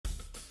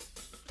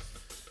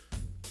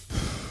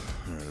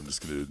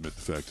just going to admit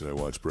the fact that I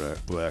watched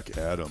Black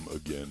Adam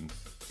again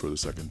for the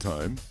second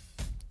time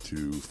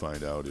to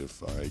find out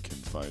if I can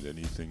find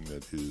anything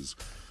that is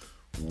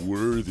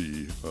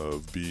worthy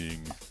of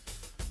being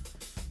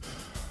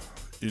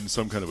in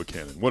some kind of a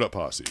canon. What up,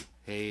 Posse?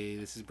 Hey,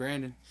 this is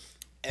Brandon.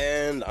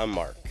 And I'm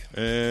Mark.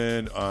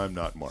 And I'm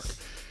not Mark.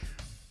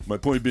 My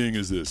point being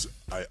is this.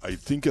 I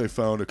think I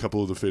found a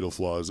couple of the fatal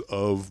flaws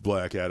of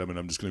Black Adam, and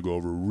I'm just going to go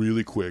over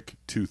really quick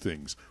two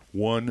things.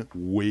 One,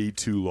 way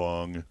too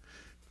long.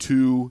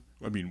 Two,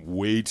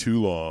 way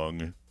too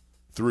long.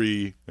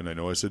 Three, and I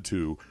know I said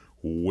two,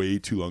 way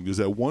too long. There's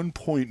that one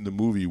point in the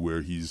movie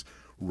where he's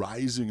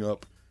rising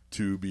up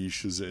to be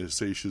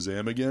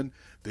Shazam again.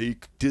 They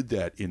did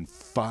that in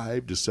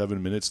 5 to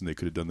 7 minutes, and they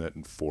could have done that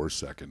in 4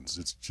 seconds.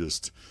 It's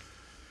just,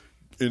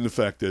 in the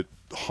fact that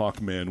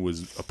Hawkman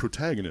was a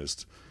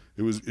protagonist,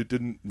 it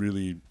didn't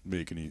really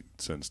make any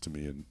sense to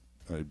me, and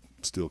I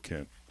still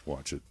can't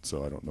watch it,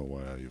 so I don't know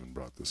why I even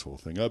brought this whole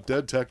thing up.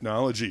 Dead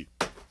technology.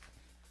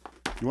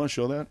 You want to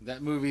show that?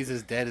 That movie's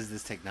as dead as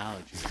this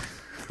technology.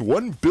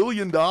 $1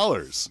 billion.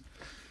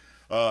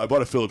 I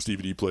bought a Philips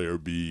DVD player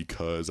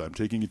because I'm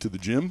taking it to the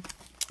gym.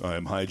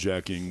 I'm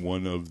hijacking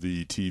one of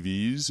the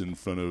TVs in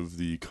front of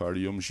the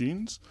cardio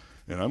machines,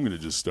 and I'm going to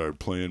just start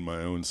playing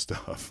my own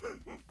stuff.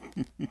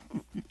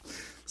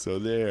 So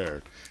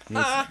there.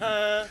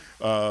 I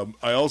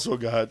also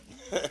got...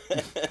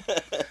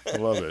 I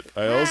love it.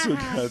 I also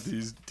got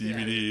these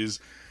DVDs.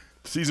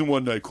 Season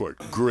 1 Night Court.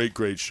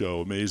 Great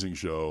show. Amazing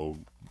show.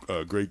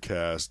 Great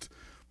cast.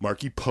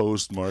 Marky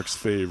Post, Mark's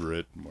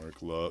favorite. Mark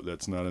Love.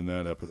 That's not in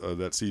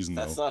that season,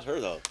 though. That's not her,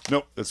 though.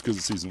 Nope, that's because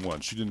of season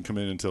 1. She didn't come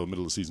in until the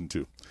middle of season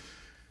 2.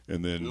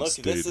 And then look,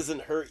 this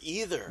isn't her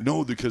either.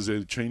 No, because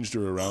they changed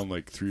her around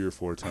like 3 or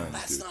 4 times.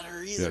 That's not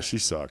her either. Yeah, she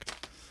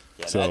sucked.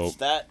 Yeah, so,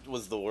 that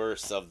was the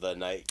worst of the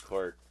Night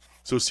Court.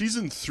 So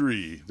season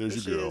 3,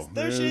 there's your girl.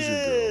 There she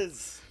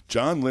is.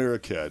 John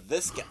Larroquette.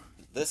 This guy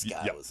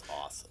was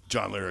awesome.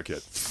 John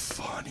Larroquette,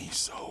 funny,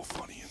 so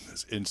funny in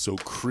this, and so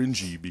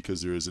cringy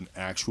because there is an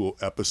actual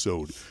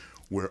episode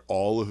where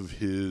all of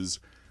his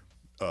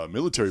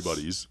military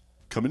buddies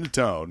come into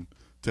town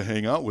to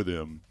hang out with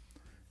him,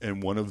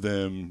 and one of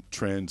them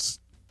transes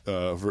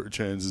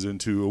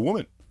into a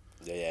woman.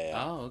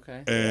 Yeah. Oh,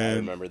 okay. And I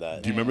remember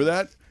that. Do you remember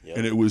that? Yep.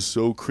 And it was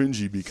so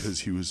cringy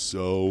because he was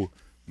so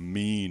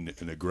mean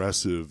and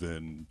aggressive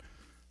and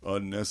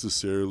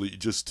unnecessarily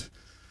just...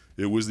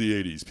 It was the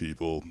 80s,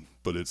 people,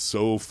 but it's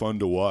so fun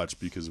to watch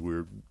because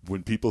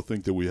when people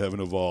think that we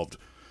haven't evolved,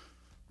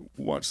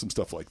 watch some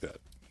stuff like that.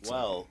 So.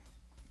 Well,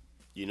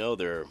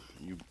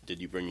 did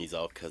you bring these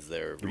out because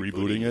they're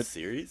rebooting the it?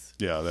 Series?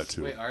 Yeah, that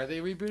too. Wait, are they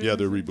rebooting? Yeah,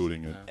 they're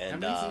rebooting it.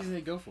 And, how many seasons did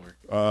they go for?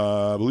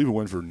 I believe it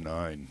went for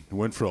 9. It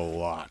went for a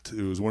lot.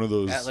 It was one of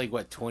those... At like,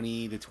 what,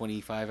 20 to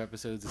 25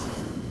 episodes?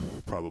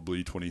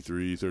 Probably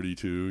 23,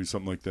 32,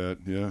 something like that,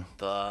 yeah.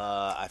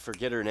 I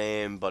forget her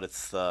name, but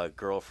it's the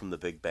girl from The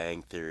Big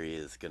Bang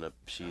Theory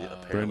she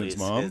apparently Brandon's is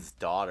mom? his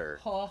daughter.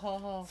 Ha, ha,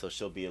 ha. So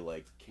she'll be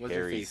like What's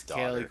her Harry's face?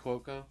 daughter. Kaylee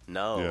Cuoco?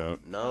 No.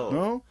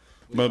 No?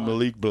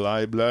 Malik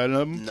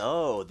Blyblum?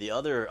 No, the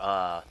other,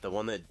 the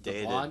one that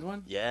dated... The blonde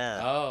one? Yeah.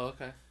 Oh,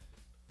 okay.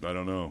 I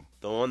don't know.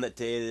 The one that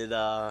dated,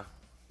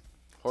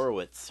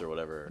 Horowitz or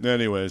whatever.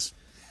 Anyways.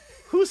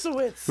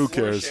 Hoosowitz. Who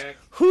cares?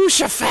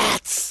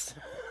 Hoosafats.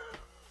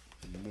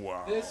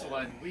 Wow. This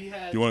one, we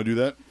had... You want to do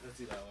that? Let's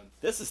do that one.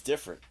 This is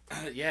different.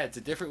 Yeah, it's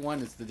a different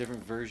one. It's the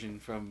different version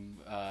from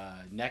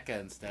NECA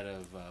instead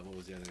of, what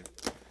was the other?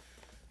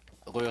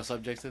 Loyal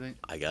Subjects, I think.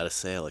 I gotta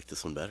say, I like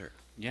this one better.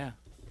 Yeah.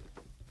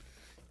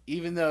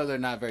 Even though they're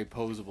not very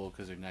posable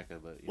because they're NECA,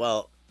 but... Yeah.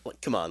 Well,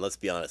 come on, let's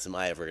be honest. Am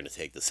I ever gonna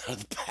take this out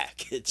of the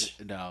package?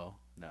 No.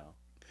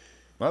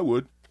 I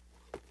would.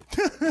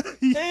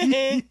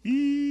 I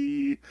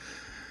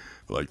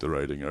like the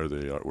writing or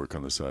the artwork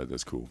on the side.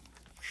 That's cool.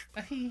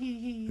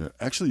 Yeah.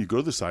 Actually, you go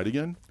to the side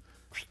again.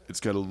 It's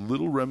got a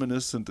little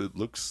reminiscent. It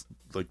looks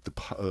like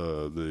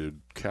the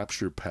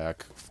capture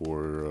pack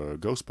for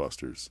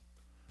Ghostbusters.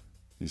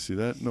 You see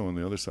that? No, on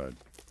the other side.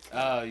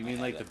 Oh, you mean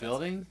like the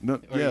building? No,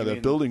 Or yeah, you that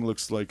mean- building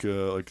looks like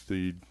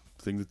the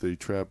thing that they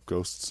trap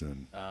ghosts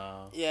in.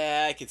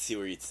 Yeah, I could see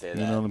where you'd say that.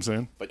 You know what I'm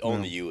saying? But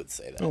only you would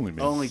say that. Only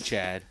me. Only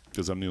Chad.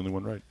 Because I'm the only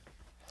one right.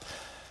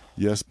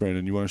 Yes,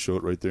 Brandon, you want to show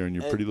it right there in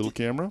your pretty little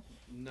camera?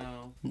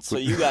 No. So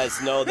you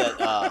guys know that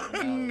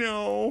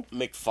No.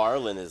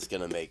 McFarlane is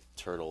gonna make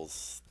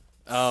Turtles.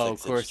 Oh, of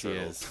 6-inch course he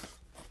Turtles. is.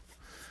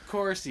 Of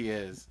course he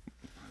is.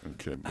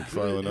 Okay,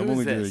 McFarlane, I'm who's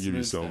only going to this? give you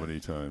Who's so that? many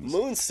times.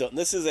 Moonstone.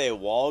 This is a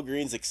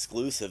Walgreens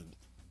exclusive.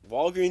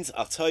 Walgreens,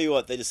 I'll tell you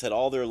what, they just had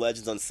all their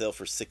Legends on sale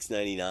for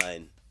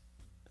 $6.99.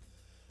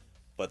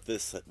 But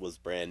this was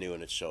brand new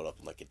and it showed up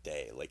in like a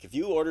day. Like if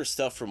you order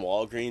stuff from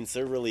Walgreens,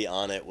 they're really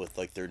on it with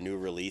like their new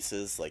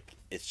releases. Like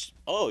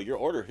your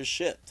order has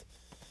shipped.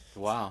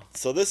 Wow.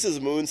 So this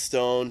is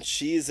Moonstone.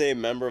 She's a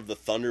member of the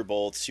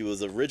Thunderbolts. She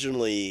was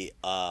originally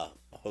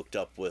hooked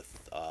up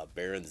with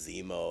Baron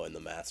Zemo and the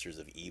Masters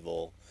of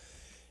Evil.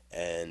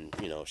 And,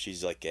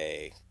 she's like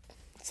a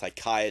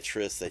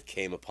psychiatrist that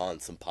came upon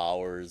some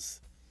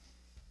powers.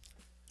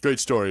 Great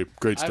story.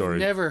 Great story. I've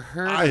never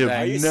heard I of have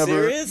that. Are you never.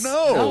 serious?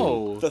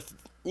 No.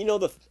 No.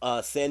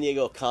 The San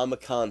Diego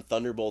Comic-Con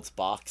Thunderbolts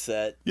box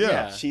set?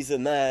 Yeah. She's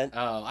in that.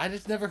 Oh, I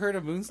just never heard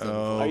of Moonstone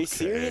before. Are you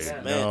serious?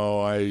 Yeah. Man.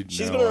 No,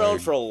 She's been around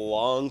for a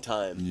long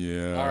time.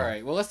 Yeah. All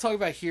right, well, let's talk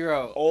about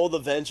hero Old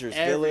Avengers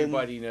villain.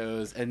 everybody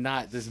knows, and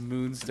not this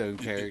Moonstone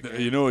character.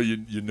 You know,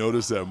 you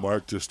notice that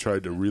Mark just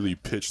tried to really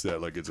pitch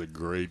that like it's a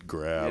great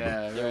grab.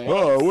 Yeah, right.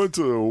 Oh, I went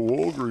to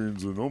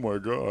Walgreens and oh my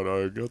god,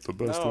 I got the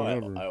best No, one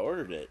ever. I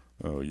ordered it.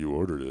 Oh, you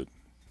ordered it.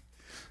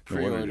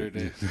 No wonder Pre-ordered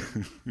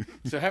you- it.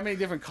 So how many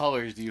different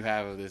colors do you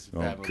have of this Oh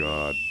Batmobile?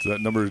 god, is that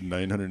number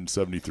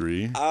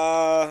 973?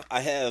 I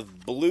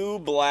have blue,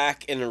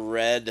 black, and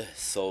red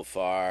so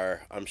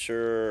far. I'm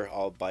sure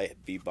I'll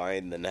be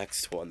buying the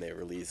next one they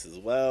release as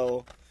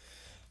well.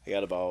 I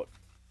got about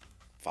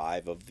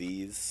 5 of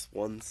these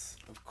ones.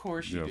 Of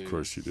course you Yeah, do. of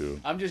course you do.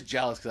 I'm just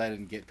jealous because I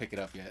didn't pick it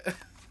up yet.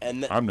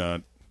 And I'm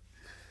not.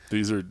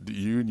 These are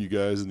you and you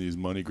guys and these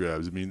money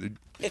grabs. I mean,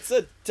 it's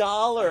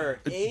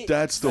 $1.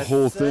 that's the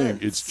whole thing.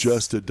 It's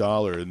just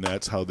 $1, and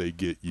that's how they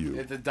get you.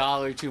 It's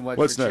 $1 too much.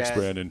 What's for next, Chad.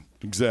 Brandon?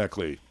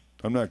 Exactly.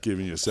 I'm not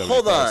giving you Hold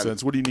 75 on.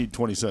 cents. What do you need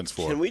 20 cents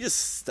for? Can we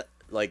just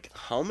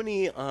how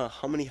many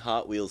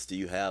Hot Wheels do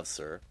you have,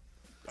 sir?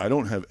 I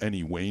don't have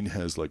any. Wayne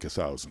has like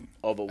 1,000.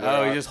 Oh, but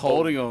Oh, he's just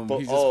holding them.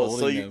 He's just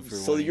holding them for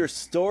so one. your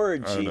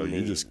storage. I don't know.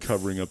 You're needs. just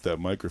covering up that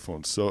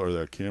microphone or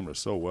that camera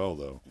so well,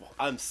 though.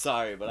 I'm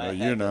sorry, but No, I had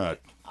you're to, not.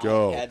 like,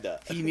 Go. I had to.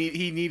 He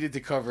needed to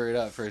cover it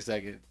up for a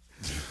second.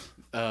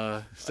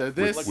 So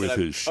this Look With that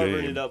I'm his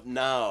covering shame. it up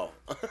now.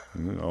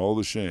 All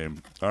the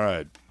shame. All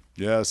right.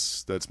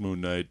 Yes, that's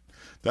Moon Knight.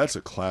 That's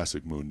a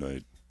classic Moon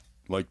Knight.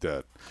 Like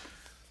that.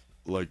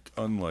 Like,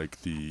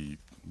 unlike the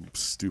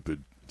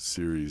stupid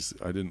series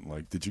I didn't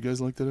like. Did you guys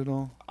like that at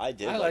all? I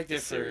did I like liked the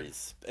it for-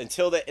 series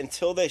until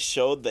they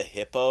showed the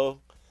hippo.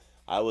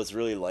 I was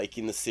really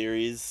liking the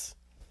series.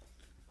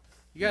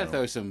 you gotta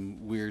throw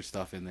some weird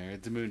stuff in there.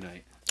 It's a Moon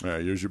Knight. All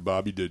right, here's your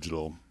Bobby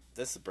Digital.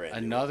 This is brand new.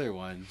 Another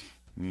one.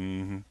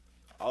 Mm-hmm.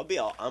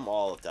 I'm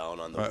all down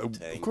on the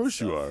Wu-Tang Of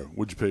course you stuff. are.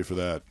 What'd you pay for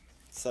that?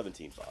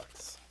 $17.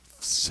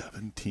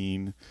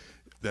 17.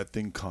 That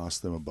thing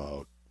cost them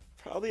about,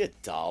 Probably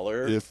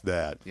 $1. if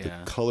that. Yeah.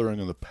 The coloring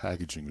on the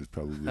packaging is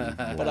probably more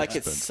But I could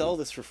expensive. sell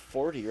this for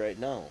 $40 right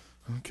now.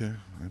 Okay.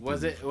 I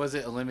Was believe-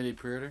 it a limited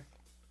pre-order?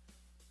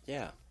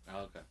 Yeah.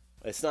 Oh, okay.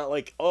 It's not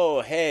like,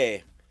 oh,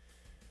 hey,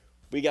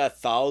 we got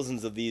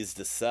thousands of these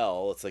to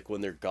sell. It's like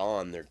when they're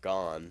gone, they're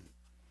gone.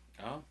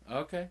 Oh,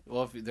 okay.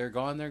 Well, if they're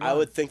gone, they're gone. I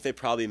would think they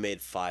probably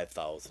made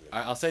 5,000.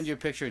 I'll send you a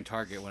picture in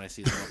Target when I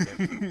see them.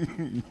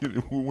 Up there.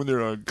 when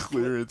they're on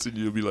clearance and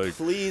you'll be like,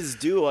 Please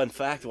do. In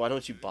fact, why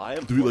don't you buy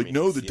them? to be like,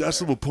 no, the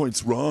decimal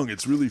point's wrong.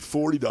 It's really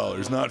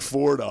 $40, not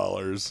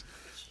 $4.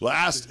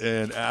 Last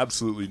and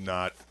absolutely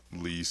not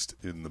least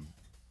in the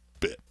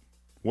bit.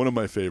 One of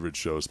my favorite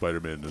shows,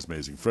 Spiderman and His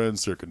Amazing Friends,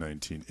 circa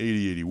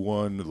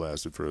 1980-81. It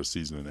lasted for a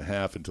season and a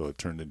half until it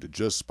turned into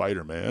just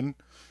Spider-Man.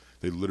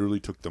 They literally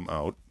took them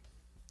out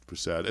for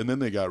sad. And then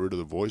they got rid of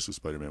the voice of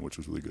Spider-Man, which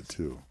was really good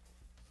too.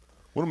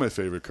 One of my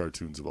favorite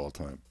cartoons of all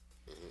time.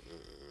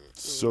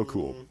 So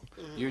cool.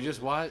 You're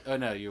just watch. Oh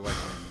no, you're watching.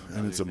 And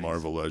other it's a things.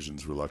 Marvel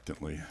Legends,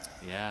 reluctantly.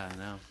 Yeah, I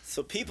know.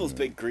 So people's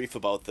big grief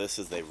about this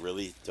is they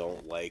really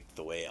don't like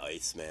the way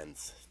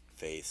Iceman's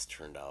face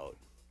turned out.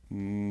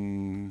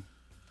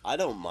 I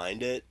don't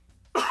mind it.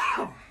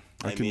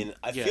 I mean,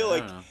 I Yeah, feel I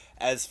like don't know.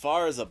 as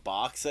far as a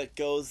box set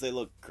goes, they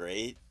look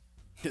great.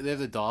 They have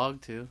the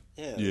dog too.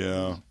 Yeah.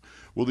 Yeah.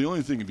 Well, the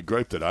only thing, the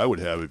gripe that I would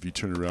have if you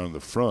turn around in the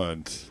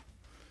front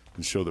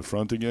and show the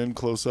front again,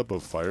 close up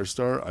of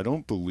Firestar, I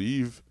don't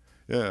believe.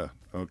 Yeah.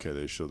 Okay,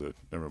 they show the.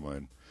 Never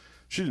mind.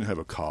 She didn't have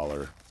a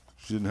collar.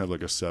 She didn't have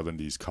like a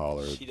 70s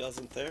collar. She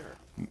doesn't there.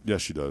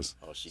 Yes, she does.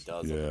 Oh, she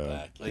does on Yeah. the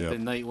back. Like Yep. the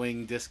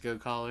Nightwing disco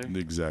collar.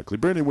 Exactly.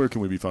 Brandon, where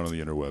can we be found on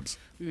the interwebs?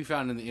 We be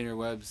found in the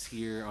interwebs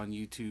here on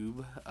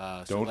YouTube.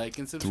 So Don't like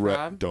and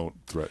subscribe. Don't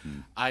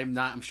threaten.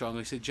 I'm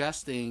strongly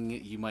suggesting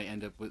you might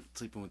end up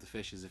sleeping with the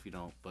fishes if you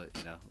don't, but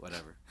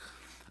whatever.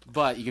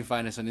 But you can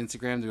find us on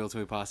Instagram, the Real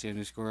Toy Posse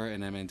 _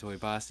 and MN Toy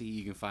Posse.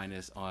 You can find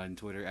us on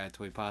Twitter at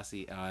Toy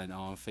Posse and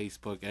on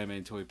Facebook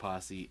MN Toy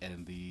Posse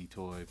and the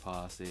Toy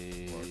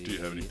Posse. Mark, do you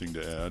have anything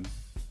to add?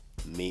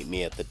 Meet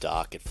me at the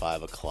dock at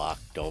 5 o'clock.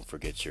 Don't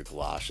forget your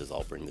galoshes.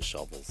 I'll bring the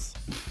shovels.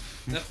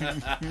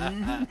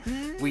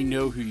 We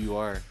know who you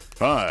are.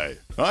 Hi,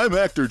 I'm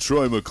actor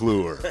Troy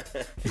McClure.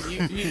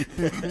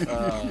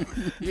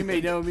 You may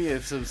know me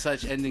of some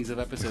such endings of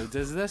episodes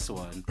as this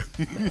one.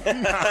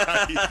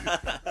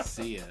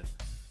 See ya.